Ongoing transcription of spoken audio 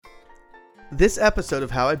This episode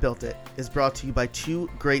of How I Built It is brought to you by two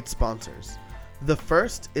great sponsors. The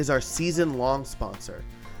first is our season-long sponsor.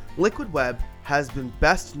 Liquid Web has been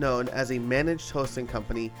best known as a managed hosting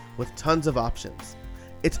company with tons of options.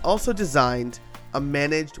 It's also designed a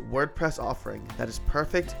managed WordPress offering that is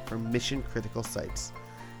perfect for mission-critical sites.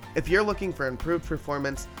 If you're looking for improved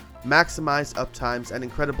performance, maximized uptimes, and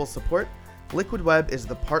incredible support, Liquid Web is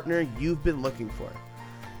the partner you've been looking for.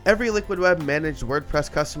 Every Liquid Web managed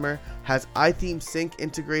WordPress customer has iTheme Sync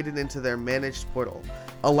integrated into their managed portal,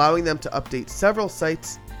 allowing them to update several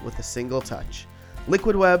sites with a single touch.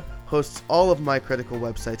 Liquid Web hosts all of my critical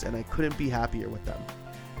websites, and I couldn't be happier with them.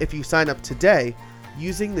 If you sign up today,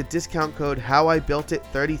 using the discount code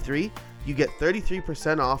HowIBuiltIt33, you get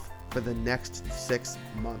 33% off for the next 6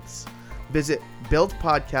 months. Visit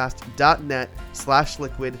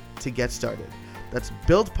buildpodcast.net/liquid to get started. That's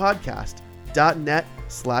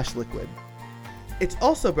buildpodcast.net/liquid. It's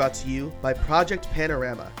also brought to you by Project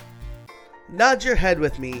Panorama. Nod your head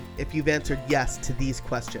with me if you've answered yes to these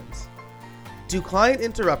questions. Do client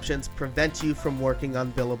interruptions prevent you from working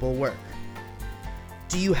on billable work?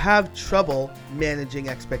 Do you have trouble managing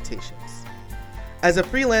expectations? As a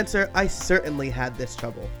freelancer, I certainly had this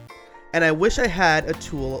trouble, and I wish I had a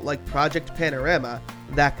tool like Project Panorama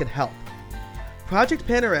that could help. Project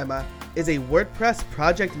Panorama is a WordPress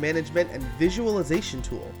project management and visualization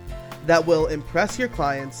tool that will impress your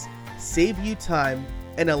clients, save you time,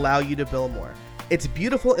 and allow you to bill more. Its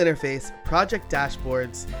beautiful interface, project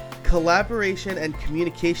dashboards, collaboration and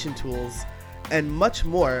communication tools, and much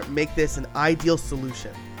more make this an ideal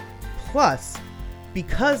solution. Plus,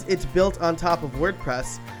 because it's built on top of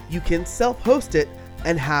WordPress, you can self-host it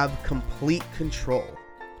and have complete control.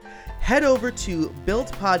 Head over to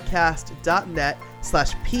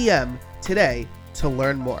buildpodcast.net/PM today to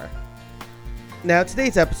learn more. Now,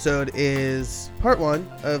 today's episode is part one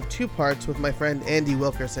of 2 parts with my friend Andy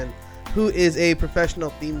Wilkerson, who is a professional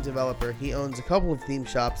theme developer. He owns a couple of theme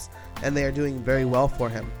shops, and they are doing very well for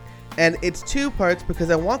him. And it's 2 parts because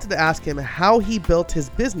I wanted to ask him how he built his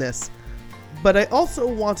business, but I also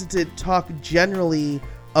wanted to talk generally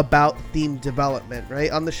about theme development, right?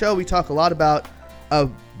 On the show, we talk a lot about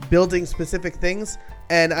building specific things,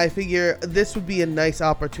 and I figure this would be a nice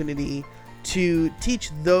opportunity to teach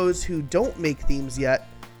those who don't make themes yet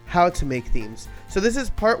how to make themes. So this is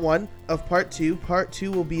part 1 of part 2. Part 2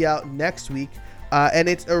 will be out next week, and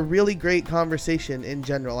it's a really great conversation in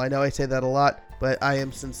general. I know I say that a lot, but I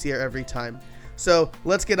am sincere every time. So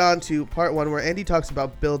let's get on to part 1, where Andy talks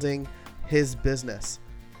about building his business.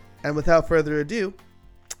 And without further ado,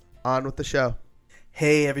 on with the show.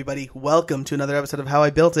 Hey everybody, welcome to another episode of How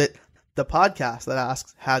I Built It, the podcast that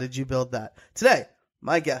asks, how did you build that? Today,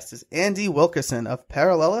 my guest is Andy Wilkerson of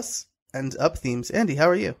Parallelus and UpThemes. Andy, how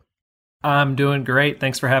are you? I'm doing great.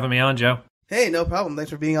 Thanks for having me on, Joe. Hey, no problem.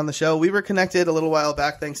 Thanks for being on the show. We were connected a little while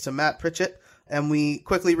back thanks to Matt Pritchett, and we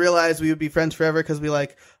quickly realized we would be friends forever because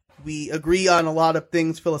we agree on a lot of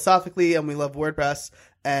things philosophically, and we love WordPress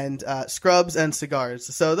and scrubs and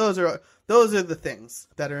cigars. So those are the things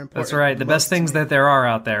that are important. That's right. The best things that there are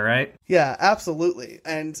out there, right? Yeah, absolutely.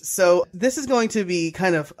 And so this is going to be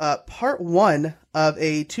kind of part 1 of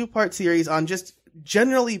a 2-part series on just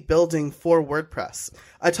generally building for WordPress.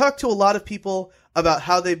 I talked to a lot of people about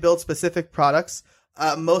how they build specific products.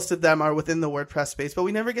 Most of them are within the WordPress space, but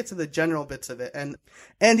we never get to the general bits of it. And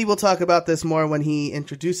Andy will talk about this more when he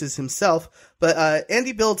introduces himself. But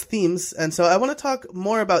Andy builds themes, and so I want to talk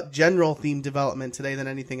more about general theme development today than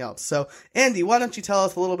anything else. So Andy, why don't you tell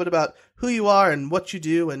us a little bit about who you are and what you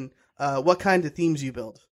do and what kind of themes you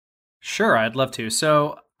build? Sure, I'd love to.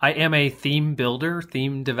 So I am a theme builder,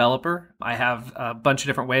 theme developer. I have a bunch of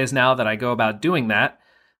different ways now that I go about doing that.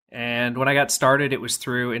 And when I got started, it was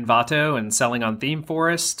through Envato and selling on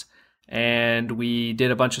ThemeForest. And we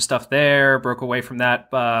did a bunch of stuff there, broke away from that.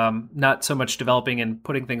 Not so much developing and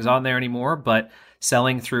putting things on there anymore, but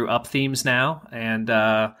selling through UpThemes now. And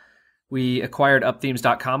we acquired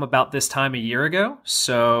UpThemes.com about this time a year ago.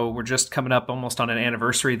 So we're just coming up almost on an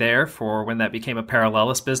anniversary there for when that became a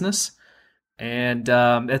Parallelus business. And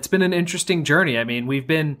it's been an interesting journey. I mean, we've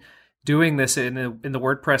been doing this in the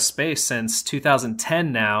WordPress space since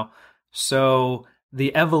 2010 now. So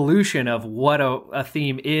the evolution of what a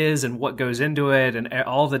theme is and what goes into it and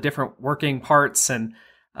all the different working parts, and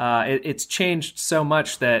it's changed so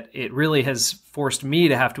much that it really has forced me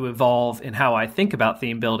to have to evolve in how I think about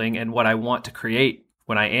theme building and what I want to create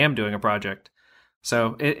when I am doing a project.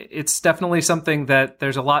 So it's definitely something that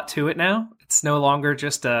there's a lot to it now. It's no longer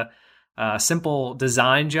just a simple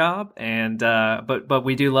design job, and but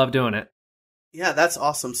we do love doing it. Yeah, that's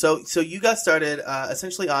awesome. So you got started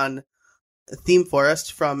essentially on Theme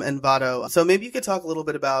Forest from Envato. So maybe you could talk a little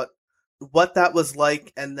bit about what that was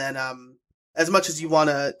like, and then as much as you want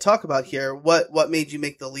to talk about here, what made you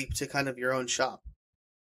make the leap to kind of your own shop?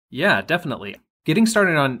 Yeah, definitely. Getting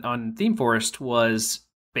started on Theme Forest was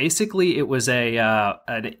basically it was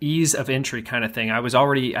an ease of entry kind of thing.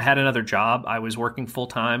 I had another job. I was working full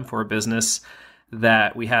time for a business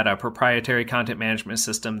that we had a proprietary content management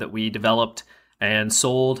system that we developed and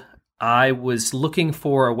sold. I was looking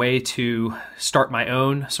for a way to start my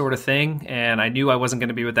own sort of thing, and I knew I wasn't going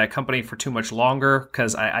to be with that company for too much longer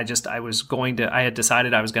because I had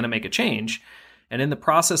decided I was going to make a change. And in the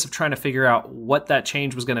process of trying to figure out what that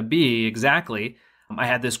change was going to be exactly, I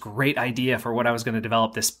had this great idea for what I was going to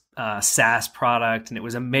develop, this SaaS product, and it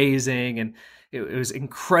was amazing, and it was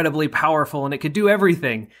incredibly powerful, and it could do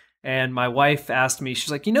everything. And my wife asked me,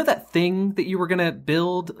 she's like, that thing that you were going to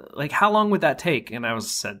build, like, how long would that take? And I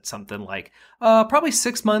said something like, probably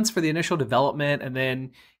 6 months for the initial development. And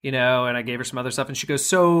then, and I gave her some other stuff. And she goes,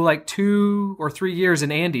 so like 2 or 3 years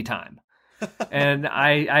in Andy time. And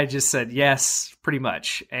I just said, yes, pretty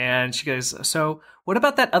much. And she goes, so what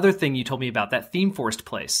about that other thing you told me about, that Theme Forest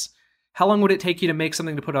place? How long would it take you to make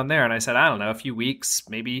something to put on there? And I said, I don't know, a few weeks,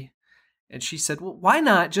 maybe. And she said, well, why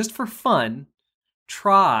not, just for fun,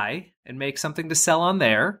 try and make something to sell on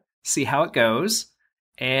there, see how it goes.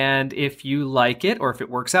 And if you like it or if it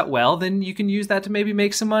works out well, then you can use that to maybe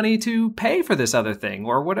make some money to pay for this other thing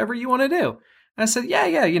or whatever you want to do. And I said,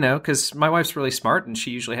 yeah, because my wife's really smart and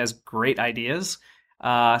she usually has great ideas.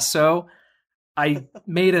 So I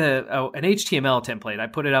made an HTML template. I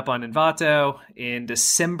put it up on Envato in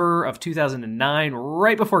December of 2009,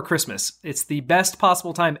 right before Christmas. It's the best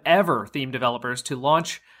possible time ever, theme developers, to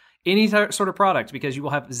launch any sort of product because you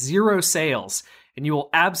will have 0 sales and you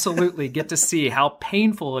will absolutely get to see how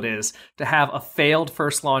painful it is to have a failed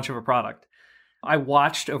first launch of a product. I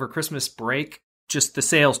watched over Christmas break just the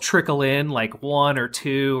sales trickle in like 1 or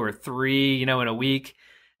 2 or 3, in a week.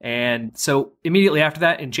 And so immediately after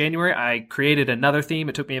that, in January, I created another theme.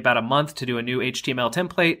 It took me about a month to do a new HTML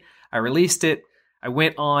template. I released it. I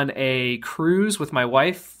went on a cruise with my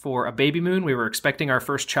wife for a baby moon. We were expecting our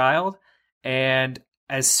first child. And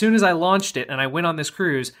as soon as I launched it and I went on this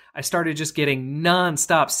cruise, I started just getting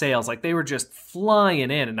nonstop sales. Like they were just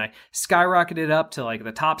flying in, and I skyrocketed up to like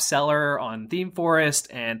the top seller on Theme Forest,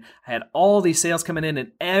 and I had all these sales coming in,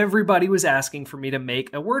 and everybody was asking for me to make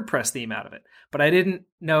a WordPress theme out of it. But I didn't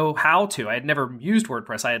know how to. I had never used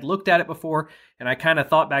WordPress. I had looked at it before, and I kind of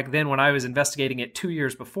thought back then when I was investigating it 2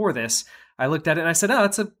 years before this, I looked at it and I said, oh,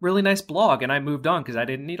 that's a really nice blog. And I moved on because I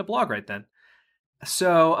didn't need a blog right then.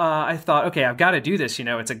 So I thought, okay, I've got to do this.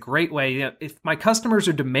 It's a great way. If my customers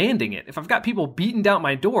are demanding it, if I've got people beating down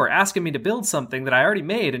my door asking me to build something that I already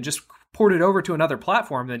made and just port it over to another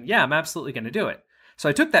platform, then yeah, I'm absolutely going to do it. So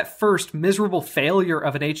I took that first miserable failure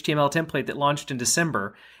of an HTML template that launched in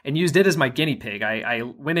December and used it as my guinea pig. I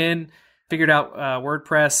went in, figured out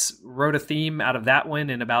WordPress, wrote a theme out of that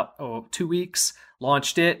one in about 2 weeks,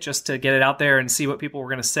 launched it just to get it out there and see what people were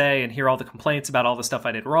going to say and hear all the complaints about all the stuff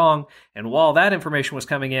I did wrong. And while that information was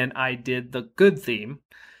coming in, I did the good theme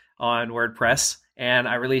on WordPress and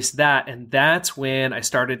I released that. And that's when I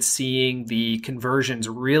started seeing the conversions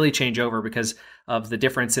really change over because of the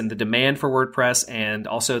difference in the demand for WordPress and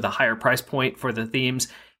also the higher price point for the themes.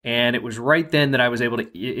 And it was right then that I was able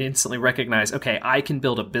to instantly recognize, okay, I can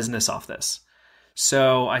build a business off this.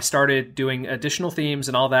 So I started doing additional themes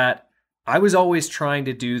and all that. I was always trying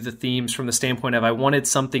to do the themes from the standpoint of I wanted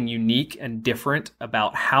something unique and different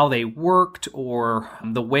about how they worked or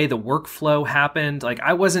the way the workflow happened. Like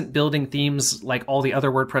I wasn't building themes like all the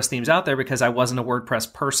other WordPress themes out there because I wasn't a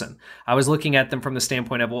WordPress person. I was looking at them from the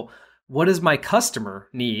standpoint of, well, what does my customer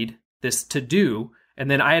need this to do? And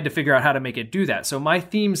then I had to figure out how to make it do that. So my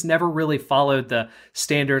themes never really followed the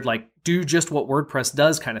standard, like do just what WordPress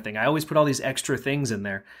does kind of thing. I always put all these extra things in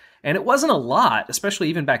there. And it wasn't a lot, especially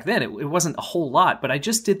even back then. It wasn't a whole lot, but I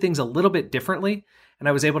just did things a little bit differently. And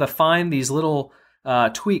I was able to find these little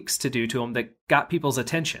tweaks to do to them that got people's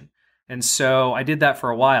attention. And so I did that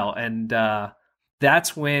for a while. And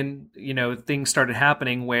that's when, things started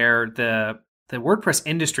happening where the WordPress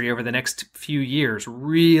industry over the next few years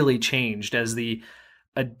really changed as the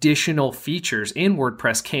additional features in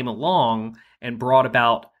WordPress came along and brought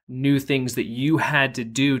about new things that you had to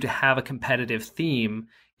do to have a competitive theme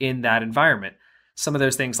in that environment. Some of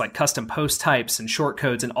those things like custom post types and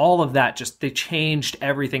shortcodes and all of that, they changed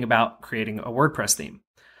everything about creating a WordPress theme.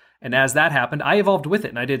 And as that happened, I evolved with it,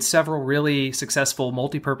 and I did several really successful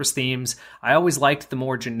multi-purpose themes. I always liked the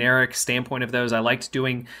more generic standpoint of those. I liked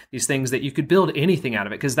doing these things that you could build anything out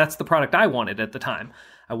of it, because that's the product I wanted at the time.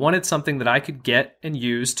 I wanted something that I could get and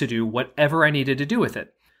use to do whatever I needed to do with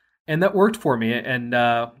it. And that worked for me, and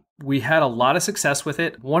we had a lot of success with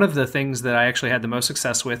it. One of the things that I actually had the most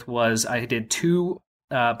success with was I did 2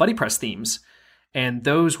 BuddyPress themes, and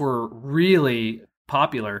those were really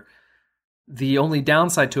popular. The only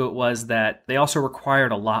downside to it was that they also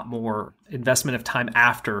required a lot more investment of time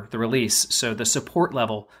after the release. So the support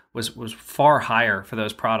level was far higher for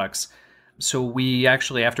those products. So we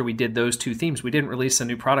actually, after we did those 2 themes, we didn't release a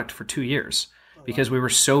new product for 2 years because we were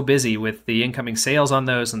so busy with the incoming sales on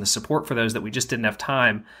those and the support for those that we just didn't have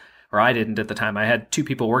time, or I didn't at the time. I had 2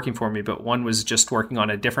 people working for me, but one was just working on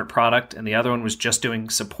a different product and the other one was just doing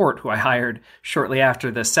support, who I hired shortly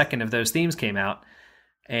after the second of those themes came out.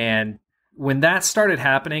 And when that started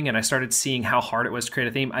happening and I started seeing how hard it was to create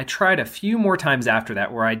a theme, I tried a few more times after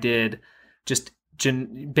that where I did just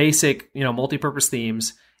basic, multi-purpose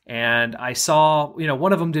themes. And I saw,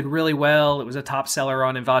 one of them did really well. It was a top seller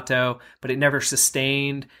on Envato, but it never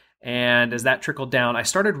sustained. And as that trickled down, I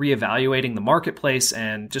started reevaluating the marketplace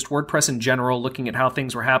and just WordPress in general, looking at how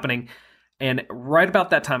things were happening. And right about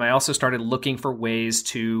that time, I also started looking for ways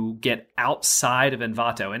to get outside of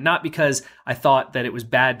Envato. And not because I thought that it was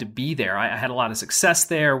bad to be there. I had a lot of success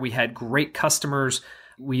there. We had great customers.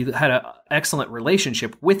 We had an excellent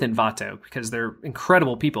relationship with Envato because they're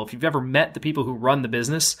incredible people. If you've ever met the people who run the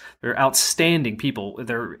business, they're outstanding people.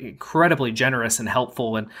 They're incredibly generous and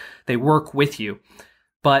helpful, and they work with you.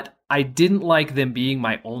 But I didn't like them being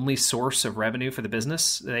my only source of revenue for the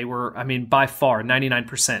business. They were, by far,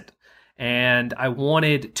 99%. And I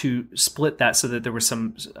wanted to split that so that there was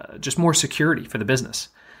some just more security for the business.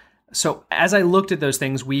 So as I looked at those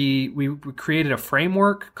things, we created a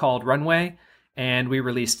framework called Runway, and we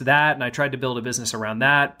released that. And I tried to build a business around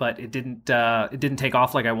that, but it didn't take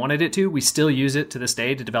off like I wanted it to. We still use it to this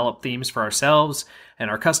day to develop themes for ourselves,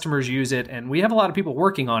 and our customers use it. And we have a lot of people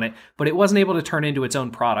working on it, but it wasn't able to turn into its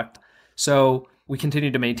own product. So we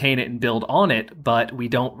continue to maintain it and build on it, but we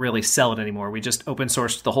don't really sell it anymore. We just open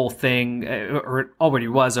sourced the whole thing, or it already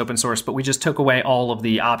was open source, but we just took away all of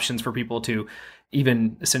the options for people to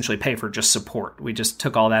even essentially pay for just support. We just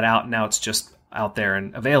took all that out, and now it's just out there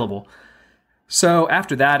and available. So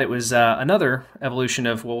after that, it was another evolution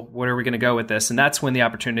of, well, where are we going to go with this? And that's when the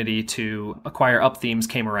opportunity to acquire UpThemes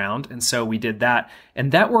came around. And so we did that.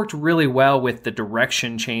 And that worked really well with the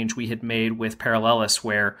direction change we had made with Parallelus,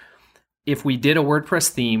 where if we did a WordPress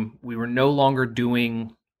theme, we were no longer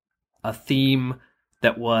doing a theme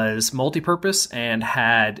that was multi-purpose and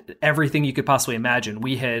had everything you could possibly imagine.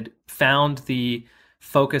 We had found the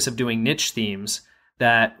focus of doing niche themes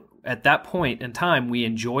that at that point in time, we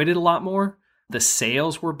enjoyed it a lot more. The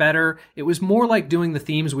sales were better. It was more like doing the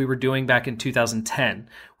themes we were doing back in 2010,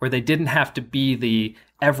 where they didn't have to be the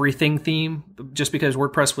everything theme just because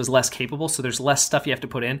WordPress was less capable. So there's less stuff you have to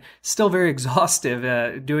put in. Still very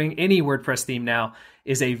exhaustive. Doing any WordPress theme now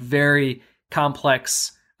is a very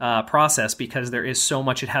complex process because there is so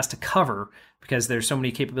much it has to cover, because there's so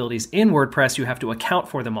many capabilities in WordPress. You have to account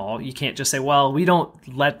for them all. You can't just say, well, we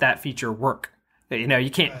don't let that feature work. You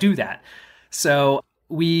can't do that. So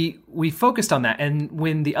we focused on that. And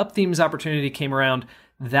when the UpThemes opportunity came around,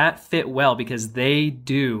 that fit well because they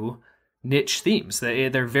do niche themes.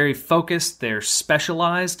 They're very focused, they're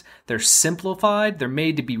specialized, they're simplified, they're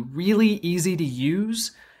made to be really easy to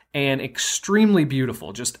use and extremely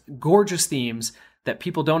beautiful, just gorgeous themes that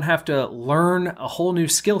people don't have to learn a whole new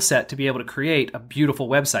skill set to be able to create a beautiful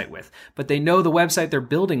website with. But they know the website they're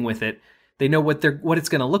building with it. They know what it's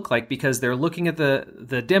going to look like because they're looking at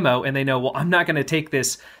the demo and they know, well, I'm not going to take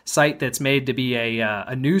this site that's made to be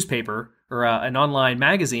a newspaper or an online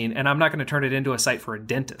magazine, and I'm not going to turn it into a site for a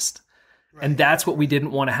dentist. Right. And that's what we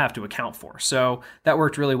didn't want to have to account for. So that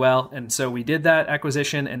worked really well. And so we did that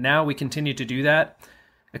acquisition, and now we continue to do that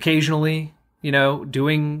occasionally.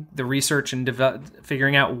 Doing the research and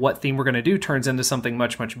figuring out what theme we're going to do turns into something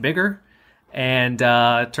much, much bigger. And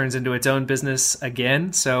turns into its own business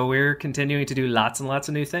again. So we're continuing to do lots and lots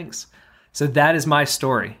of new things. So that is my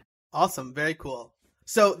story. Awesome. Very cool.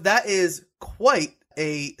 So that is quite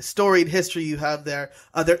a storied history you have there.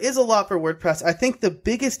 There is a lot for WordPress. I think the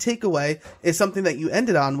biggest takeaway is something that you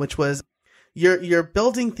ended on, which was you're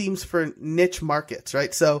building themes for niche markets,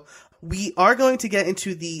 right? So we are going to get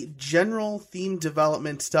into the general theme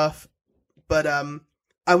development stuff, but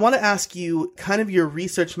I want to ask you kind of your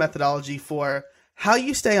research methodology for how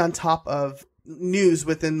you stay on top of news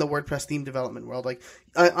within the WordPress theme development world. Like,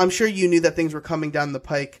 I'm sure you knew that things were coming down the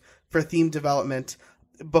pike for theme development.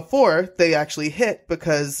 before they actually hit,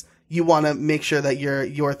 because you want to make sure that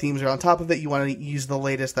your themes are on top of it. You want to use the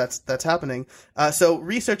latest that's happening. So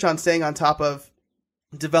research on staying on top of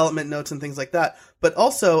development notes and things like that. But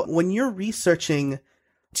also, when you're researching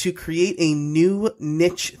to create a new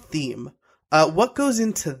niche theme, what goes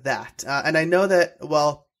into that? And I know that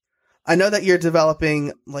you're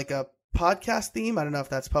developing like a podcast theme. I don't know if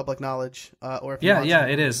that's public knowledge, or if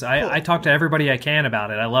it is. Cool. I talk to everybody I can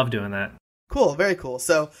about it. I love doing that. Cool. Very cool.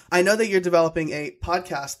 So I know that you're developing a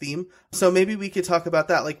podcast theme. So maybe we could talk about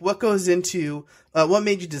that. Like, what goes into, what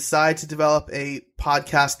made you decide to develop a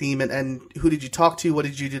podcast theme, and who did you talk to? What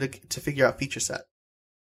did you do to figure out feature set?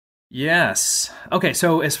 Yes. Okay.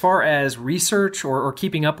 So as far as research or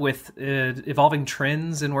keeping up with evolving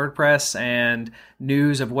trends in WordPress and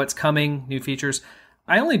news of what's coming, new features,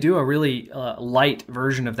 I only do a really light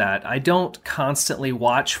version of that. I don't constantly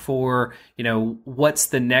watch for, what's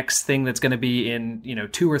the next thing that's going to be in,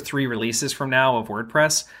 2 or 3 releases from now of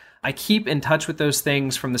WordPress. I keep in touch with those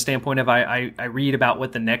things from the standpoint of I read about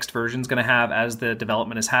what the next version is going to have as the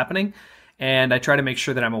development is happening. And I try to make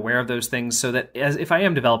sure that I'm aware of those things so that if I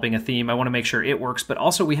am developing a theme, I want to make sure it works. But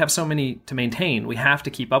also we have so many to maintain. We have to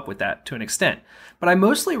keep up with that to an extent. But I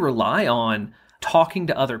mostly rely on talking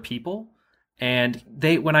to other people. And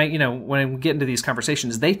when I get into these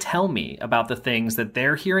conversations, they tell me about the things that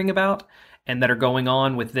they're hearing about and that are going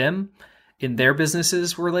on with them in their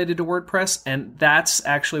businesses related to WordPress. And that's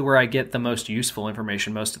actually where I get the most useful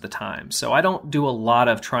information most of the time. So I don't do a lot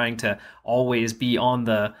of trying to always be on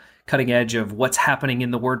the cutting edge of what's happening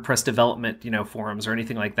in the WordPress development, forums or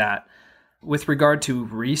anything like that. With regard to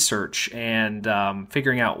research and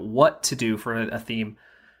figuring out what to do for a theme,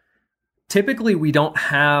 typically, we don't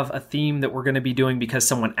have a theme that we're going to be doing because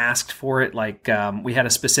someone asked for it. Like we had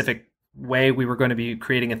a specific way we were going to be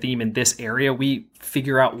creating a theme in this area. We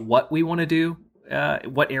figure out what we want to do,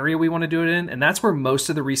 what area we want to do it in. And that's where most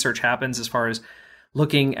of the research happens as far as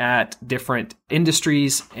looking at different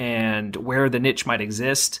industries and where the niche might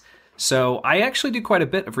exist. So I actually do quite a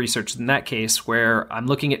bit of research in that case where I'm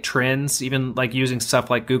looking at trends, even like using stuff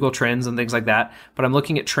like Google Trends and things like that. But I'm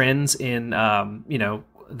looking at trends in, on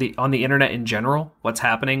the internet in general, what's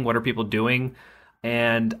happening, what are people doing,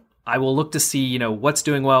 and I will look to see, what's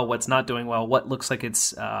doing well, what's not doing well, what looks like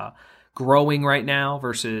it's growing right now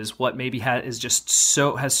versus what maybe has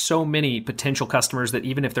so many potential customers that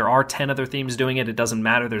even if there are 10 other themes doing it, it doesn't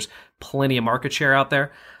matter. There's plenty of market share out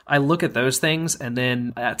there. I look at those things, and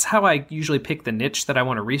then that's how I usually pick the niche that I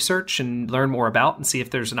want to research and learn more about and see if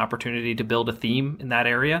there's an opportunity to build a theme in that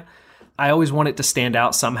area. I always want it to stand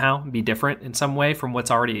out somehow, be different in some way from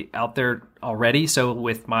what's already out there already. So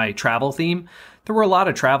with my travel theme, there were a lot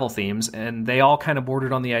of travel themes, and they all kind of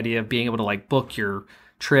bordered on the idea of being able to like book your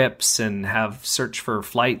trips and have search for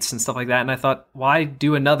flights and stuff like that. And I thought, why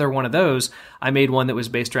do another one of those? I made one that was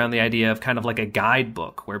based around the idea of kind of like a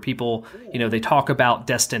guidebook where people, they talk about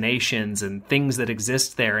destinations and things that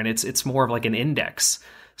exist there. And it's more of like an index.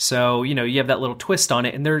 So, you have that little twist on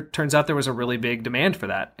it, and there turns out there was a really big demand for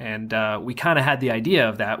that. And we kind of had the idea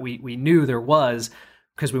of that. We knew there was,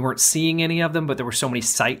 because we weren't seeing any of them, but there were so many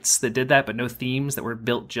sites that did that, but no themes that were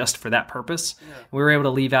built just for that purpose. Yeah. We were able to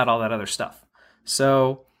leave out all that other stuff.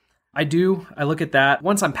 So I look at that.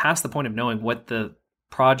 Once I'm past the point of knowing what the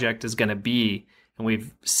project is going to be, and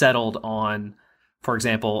we've settled on, for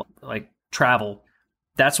example, like travel,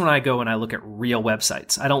 that's when I go and I look at real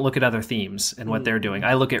websites. I don't look at other themes and what they're doing.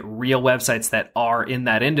 I look at real websites that are in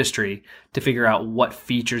that industry to figure out what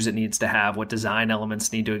features it needs to have, what design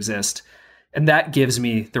elements need to exist. And that gives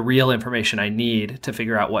me the real information I need to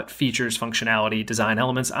figure out what features, functionality, design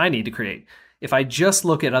elements I need to create. If I just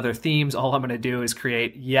look at other themes, all I'm going to do is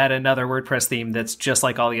create yet another WordPress theme that's just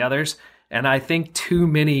like all the others. And I think too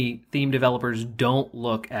many theme developers don't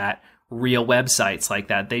look at real websites like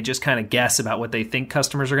that. They just kind of guess about what they think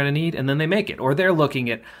customers are going to need, and then they make it. Or they're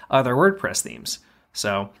looking at other WordPress themes.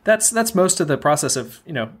 So that's most of the process of,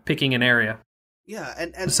 picking an area. Yeah,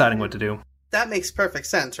 and deciding what to do. That makes perfect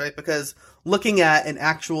sense, right? Because looking at an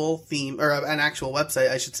actual theme, or an actual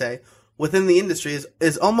website, I should say, within the industry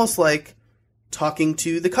is almost like talking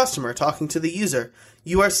to the customer, talking to the user.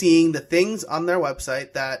 You are seeing the things on their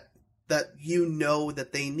website that that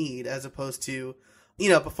they need, as opposed to,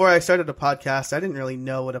 before I started a podcast, I didn't really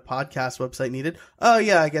know what a podcast website needed. Oh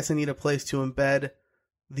yeah, I guess I need a place to embed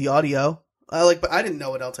the audio. But I didn't know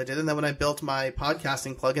what else I did. And then when I built my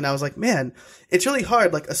podcasting plugin, I was like, man, it's really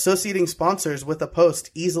hard, like associating sponsors with a post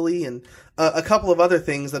easily, and a couple of other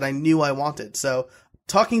things that I knew I wanted. So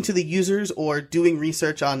talking to the users or doing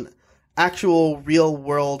research on actual real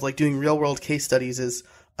world, like doing real world case studies, is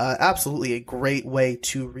absolutely a great way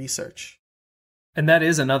to research. And that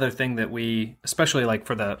is another thing that we, especially like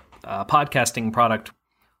for the podcasting product,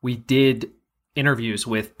 we did interviews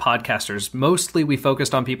with podcasters. Mostly we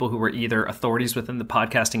focused on people who were either authorities within the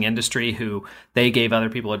podcasting industry, who they gave other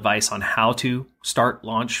people advice on how to start,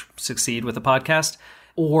 launch, succeed with a podcast,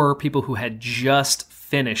 or people who had just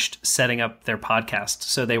finished setting up their podcast.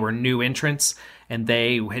 So they were new entrants and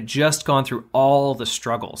they had just gone through all the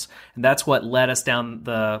struggles. And that's what led us down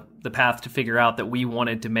the path to figure out that we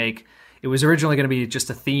wanted to make. It was originally going to be just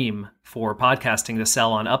a theme for podcasting to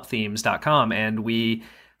sell on upthemes.com. And we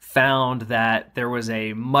found that there was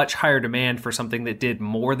a much higher demand for something that did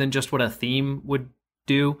more than just what a theme would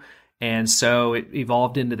do. And so it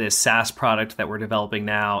evolved into this SaaS product that we're developing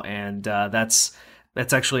now. And that's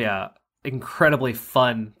actually a incredibly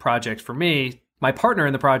fun project for me. My partner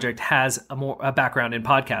in the project has a background in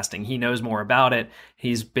podcasting. He knows more about it.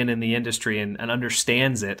 He's been in the industry and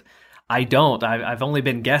understands it. I don't. I've only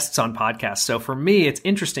been guests on podcasts. So for me, it's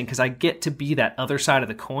interesting because I get to be that other side of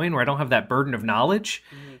the coin where I don't have that burden of knowledge.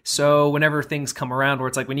 Mm-hmm. So whenever things come around where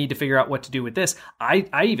it's like, we need to figure out what to do with this,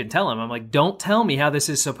 I even tell him, I'm like, don't tell me how this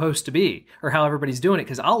is supposed to be or how everybody's doing it,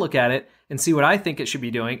 because I'll look at it and see what I think it should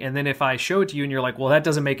be doing. And then if I show it to you and you're like, well, that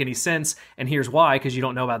doesn't make any sense, and here's why, because you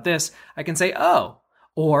don't know about this, I can say, oh.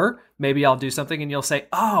 Or maybe I'll do something and you'll say,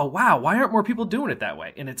 oh, wow, why aren't more people doing it that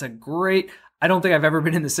way? And it's a great... I don't think I've ever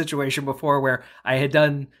been in this situation before where I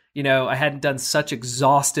hadn't done such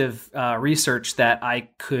exhaustive research that I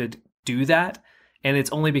could do that. And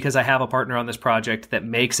it's only because I have a partner on this project that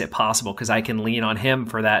makes it possible, because I can lean on him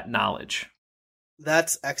for that knowledge.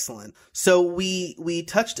 That's excellent. So we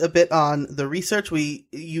touched a bit on the research.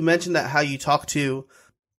 You mentioned that how you talk to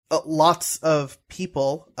lots of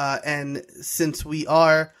people, and since we've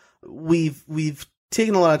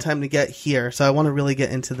taken a lot of time to get here, so I want to really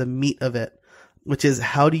get into the meat of it, which is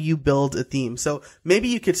how do you build a theme? So maybe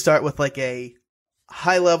you could start with like a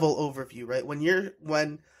high level overview, right?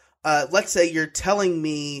 When let's say you're telling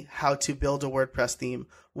me how to build a WordPress theme,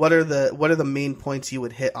 what are the main points you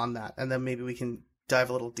would hit on that? And then maybe we can dive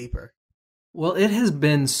a little deeper. Well, it has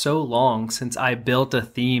been so long since I built a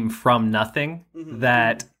theme from nothing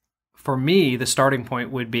that for me, the starting point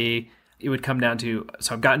would be, it would come down to,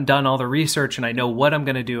 so I've done all the research and I know what I'm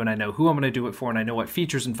going to do and I know who I'm going to do it for and I know what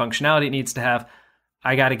features and functionality it needs to have.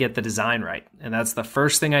 I got to get the design right. And that's the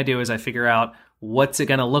first thing I do, is I figure out what's it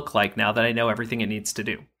going to look like now that I know everything it needs to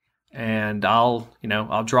do. And I'll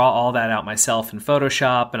draw all that out myself in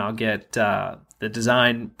Photoshop, and I'll get the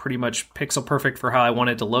design pretty much pixel perfect for how I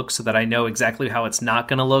want it to look, so that I know exactly how it's not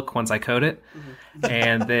going to look once I code it.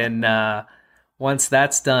 And then once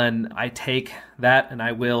that's done, I take that and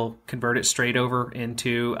I will convert it straight over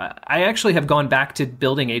into... I actually have gone back to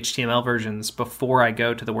building HTML versions before I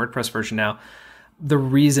go to the WordPress version now. The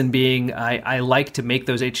reason being, I like to make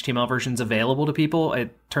those HTML versions available to people.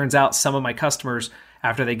 It turns out some of my customers,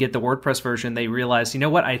 after they get the WordPress version, they realize, you know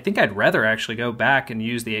what, I think I'd rather actually go back and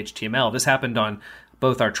use the HTML. This happened on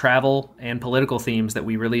both our travel and political themes that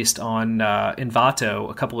we released on Envato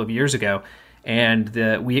a couple of years ago. And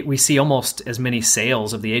we see almost as many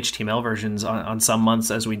sales of the HTML versions on some months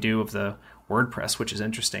as we do of the WordPress, which is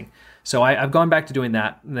interesting. So I've gone back to doing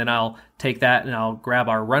that, and then I'll take that and I'll grab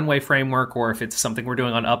our Runway framework, or if it's something we're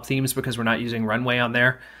doing on UpThemes because we're not using Runway on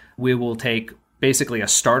there, we will take basically a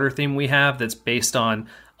starter theme we have that's based on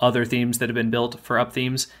other themes that have been built for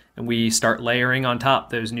UpThemes, and we start layering on top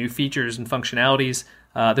those new features and functionalities.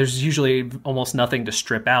 There's usually almost nothing to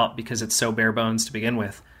strip out because it's so bare bones to begin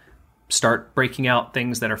with. Start breaking out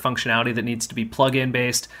things that are functionality that needs to be plugin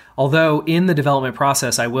based. Although in the development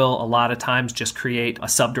process, I will a lot of times just create a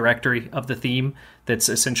subdirectory of the theme that's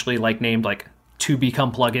essentially named to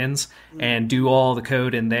become plugins, and do all the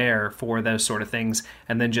code in there for those sort of things,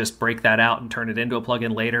 and then just break that out and turn it into a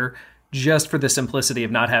plugin later, just for the simplicity of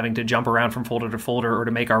not having to jump around from folder to folder, or to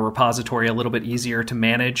make our repository a little bit easier to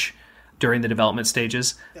manage during the development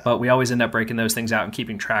stages. Yeah. But we always end up breaking those things out and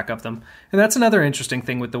keeping track of them. And that's another interesting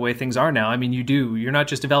thing with the way things are now. I mean, you're not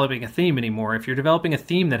just developing a theme anymore. If you're developing a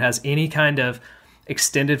theme that has any kind of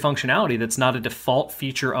extended functionality that's not a default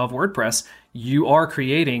feature of WordPress, you are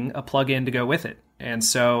creating a plugin to go with it. And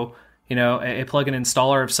so, a plugin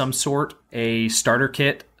installer of some sort, a starter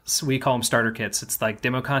kit, so we call them starter kits. It's like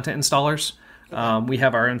demo content installers. We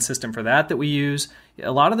have our own system for that we use.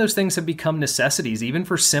 A lot of those things have become necessities, even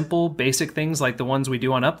for simple, basic things like the ones we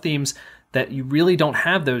do on UpThemes, that you really don't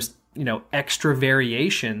have those, extra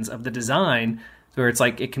variations of the design where it's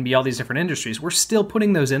like it can be all these different industries. We're still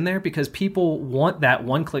putting those in there because people want that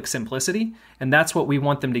one-click simplicity, and that's what we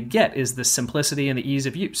want them to get, is the simplicity and the ease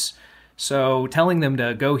of use. So telling them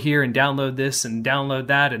to go here and download this and download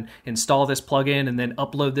that and install this plugin and then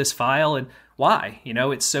upload this file, and why?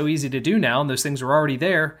 It's so easy to do now, and those things are already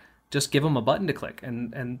there. Just give them a button to click.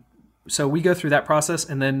 And so we go through that process,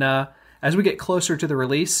 and then as we get closer to the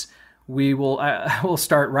release, we'll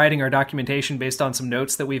start writing our documentation based on some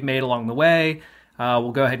notes that we've made along the way.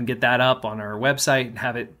 We'll go ahead and get that up on our website and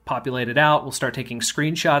have it populated out. We'll start taking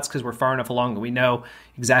screenshots because we're far enough along that we know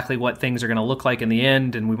exactly what things are going to look like in the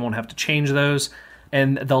end, and we won't have to change those.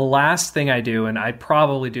 And the last thing I do, and I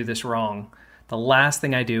probably do this wrong, the last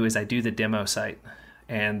thing I do is I do the demo site.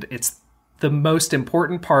 And it's the most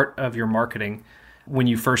important part of your marketing when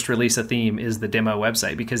you first release a theme is the demo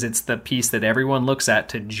website, because it's the piece that everyone looks at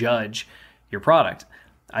to judge your product.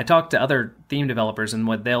 I talk to other theme developers, and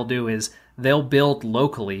what they'll do is they'll build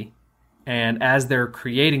locally, and as they're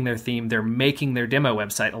creating their theme, they're making their demo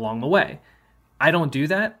website along the way. I don't do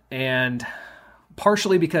that, and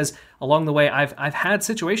partially because along the way I've had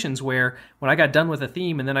situations where when I got done with a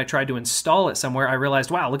theme and then I tried to install it somewhere, I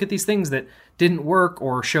realized, wow, look at these things that didn't work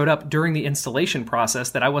or showed up during the installation process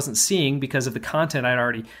that I wasn't seeing because of the content I'd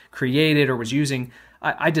already created or was using.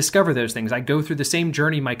 I discover those things. I go through the same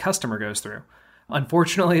journey my customer goes through.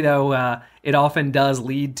 Unfortunately, though, it often does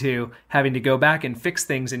lead to having to go back and fix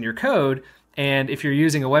things in your code. And if you're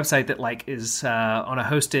using a website that is on a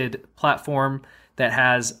hosted platform that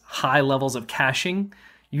has high levels of caching,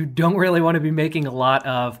 you don't really want to be making a lot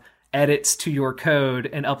of edits to your code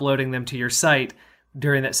and uploading them to your site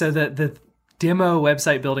during that. So the demo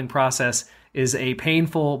website building process is a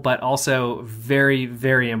painful but also very,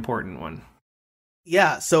 very important one.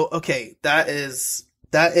 Yeah. So, okay, that is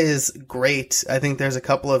great. I think there's a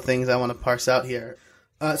couple of things I want to parse out here.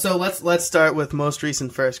 So let's start with most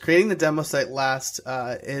recent first. Creating the demo site last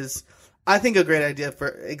is, I think, a great idea for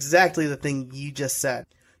exactly the thing you just said.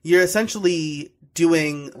 You're essentially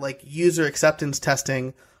doing user acceptance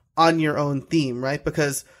testing on your own theme, right?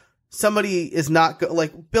 Because somebody is not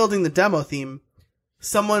building the demo theme.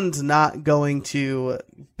 Someone's not going to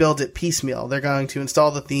build it piecemeal. They're going to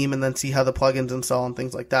install the theme and then see how the plugins install and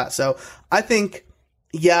things like that. So I think,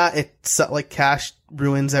 yeah, it's cache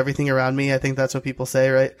ruins everything around me. I think that's what people say,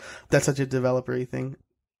 right? That's such a developer-y thing.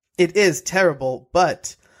 It is terrible,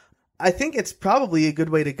 but I think it's probably a good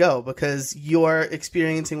way to go because you're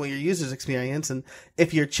experiencing what your users experience. And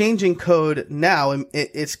if you're changing code now,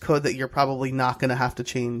 it's code that you're probably not going to have to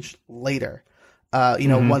change later,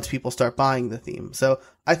 once people start buying the theme. So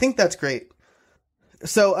I think that's great.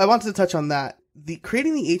 So I wanted to touch on that.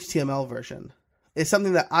 Creating the HTML version is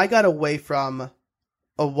something that I got away from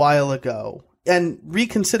a while ago and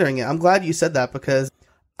reconsidering it. I'm glad you said that because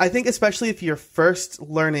I think especially if you're first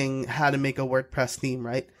learning how to make a WordPress theme,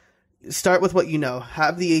 right? Start with what you know.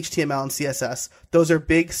 Have the HTML and CSS. Those are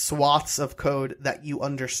big swaths of code that you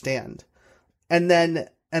understand. And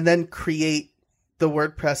then create the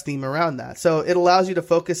WordPress theme around that. So it allows you to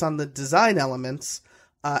focus on the design elements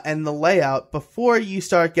and the layout before you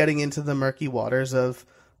start getting into the murky waters of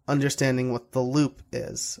understanding what the loop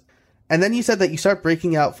is. And then you said that you start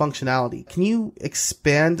breaking out functionality. Can you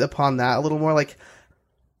expand upon that a little more?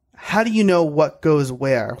 How do you know what goes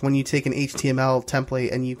where when you take an HTML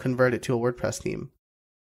template and you convert it to a WordPress theme?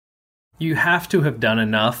 You have to have done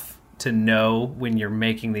enough to know when you're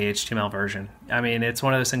making the HTML version. I mean, it's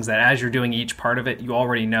one of those things that as you're doing each part of it, you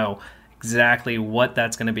already know exactly what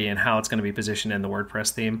that's going to be and how it's going to be positioned in the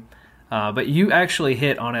WordPress theme. But you actually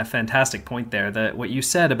hit on a fantastic point there, that what you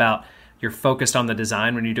said about you're focused on the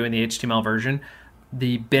design when you're doing the HTML version.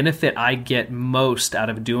 The benefit I get most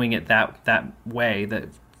out of doing it that way, that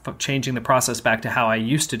changing the process back to how I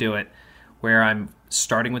used to do it, where I'm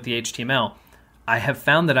starting with the HTML, I have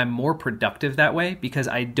found that I'm more productive that way because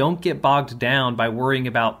I don't get bogged down by worrying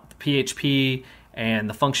about the PHP and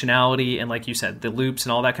the functionality and, like you said, the loops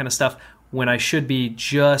and all that kind of stuff when I should be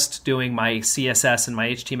just doing my CSS and my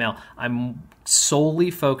HTML. I'm solely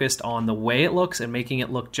focused on the way it looks and making it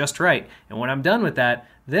look just right. And when I'm done with that,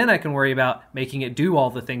 then I can worry about making it do all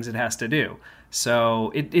the things it has to do.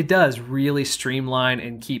 So it does really streamline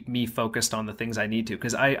and keep me focused on the things I need to.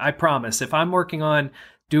 Because I promise, if I'm working on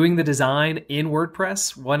doing the design in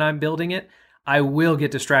WordPress when I'm building it, I will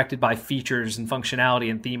get distracted by features and functionality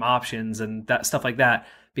and theme options and that stuff like that.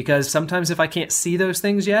 Because sometimes if I can't see those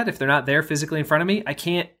things yet, if they're not there physically in front of me, I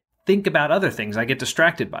can't think about other things. I get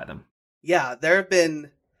distracted by them. Yeah, there have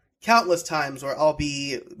been countless times where I'll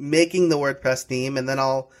be making the WordPress theme and then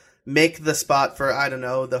I'll make the spot for, I don't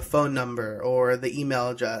know, the phone number or the email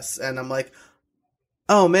address. And I'm like,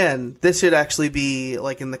 oh man, this should actually be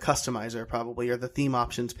in the customizer probably, or the theme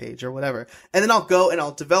options page or whatever. And then I'll go and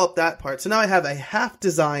I'll develop that part. So now I have a half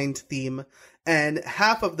designed theme and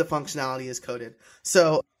half of the functionality is coded.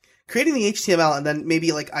 So creating the HTML and then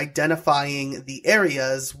maybe like identifying the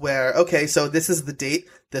areas where, okay, so this is the date,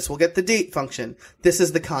 this will get the date function. This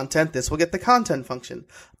is the content, this will get the content function.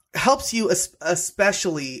 Helps you,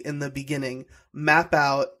 especially in the beginning, map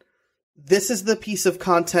out, this is the piece of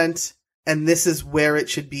content and this is where it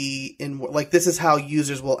should be this is how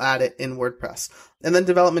users will add it in WordPress. And then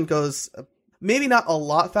development goes maybe not a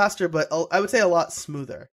lot faster, but I would say a lot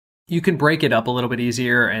smoother. You can break it up a little bit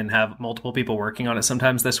easier and have multiple people working on it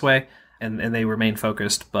sometimes this way, and they remain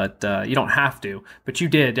focused, but you don't have to. But you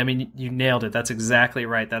did. I mean, you nailed it. That's exactly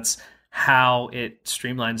right. That's how it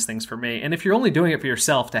streamlines things for me. And if you're only doing it for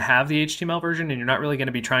yourself to have the HTML version and you're not really going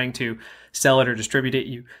to be trying to sell it or distribute it,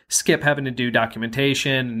 you skip having to do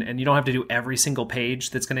documentation and you don't have to do every single page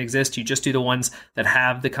that's going to exist. You just do the ones that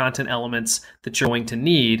have the content elements that you're going to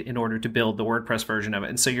need in order to build the WordPress version of it.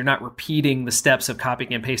 And so you're not repeating the steps of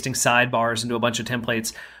copying and pasting sidebars into a bunch of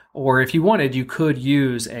templates. Or if you wanted, you could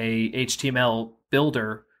use a HTML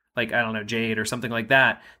builder, like, I don't know, Jade or something like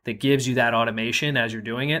that, that gives you that automation as you're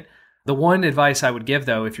doing it. The one advice I would give,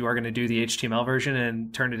 though, if you are going to do the HTML version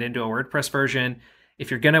and turn it into a WordPress version, if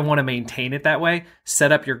you're going to want to maintain it that way,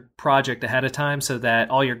 set up your project ahead of time so that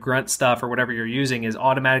all your grunt stuff or whatever you're using is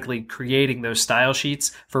automatically creating those style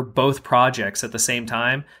sheets for both projects at the same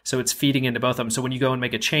time. So it's feeding into both of them. So when you go and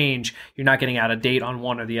make a change, you're not getting out of date on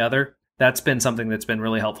one or the other. That's been something that's been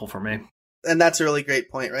really helpful for me. And that's a really great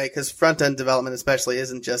point, right? Because front-end development especially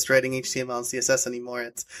isn't just writing HTML and CSS anymore.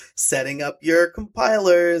 It's setting up your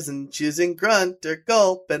compilers and choosing Grunt or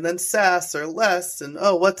Gulp and then Sass or Less and,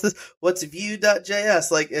 oh, what's this? What's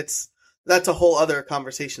Vue.js? That's a whole other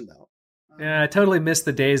conversation, though. Yeah, I totally missed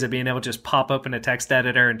the days of being able to just pop open a text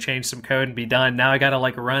editor and change some code and be done. Now I got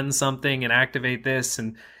to run something and activate this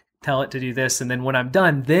and tell it to do this. And then when I'm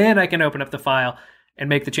done, then I can open up the file and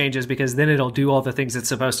make the changes, because then it'll do all the things it's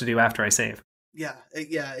supposed to do after I save. Yeah,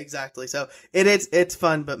 exactly. So it's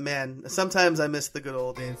fun, but man, sometimes I miss the good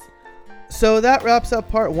old days. So that wraps up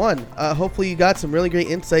part 1. Hopefully you got some really great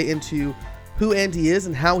insight into who Andy is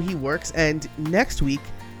and how he works. And next week,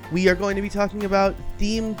 we are going to be talking about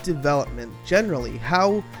theme development generally,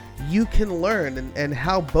 how you can learn and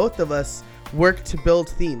how both of us work to build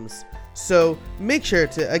themes. So make sure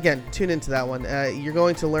to, again, tune into that one. You're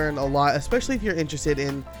going to learn a lot, especially if you're interested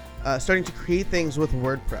in starting to create things with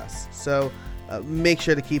WordPress. So make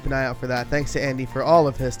sure to keep an eye out for that. Thanks to Andy for all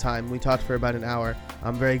of his time. We talked for about an hour.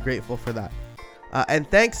 I'm very grateful for that.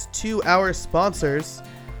 And thanks to our sponsors,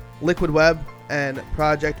 Liquid Web and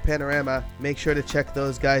Project Panorama. Make sure to check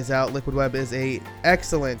those guys out. Liquid Web is an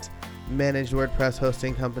excellent managed WordPress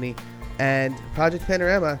hosting company, and Project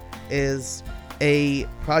Panorama is a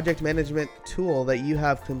project management tool that you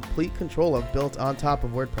have complete control of, built on top of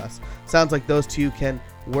WordPress. Sounds like those two can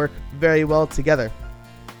work very well together.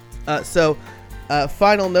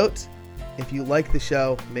 Final note, if you like the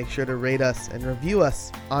show, make sure to rate us and review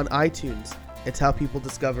us on iTunes. It's how people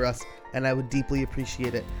discover us, and I would deeply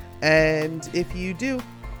appreciate it. And if you do,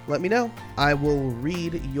 let me know. I will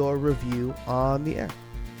read your review on the air.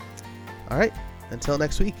 All right, until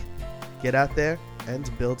next week, get out there and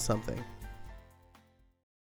build something.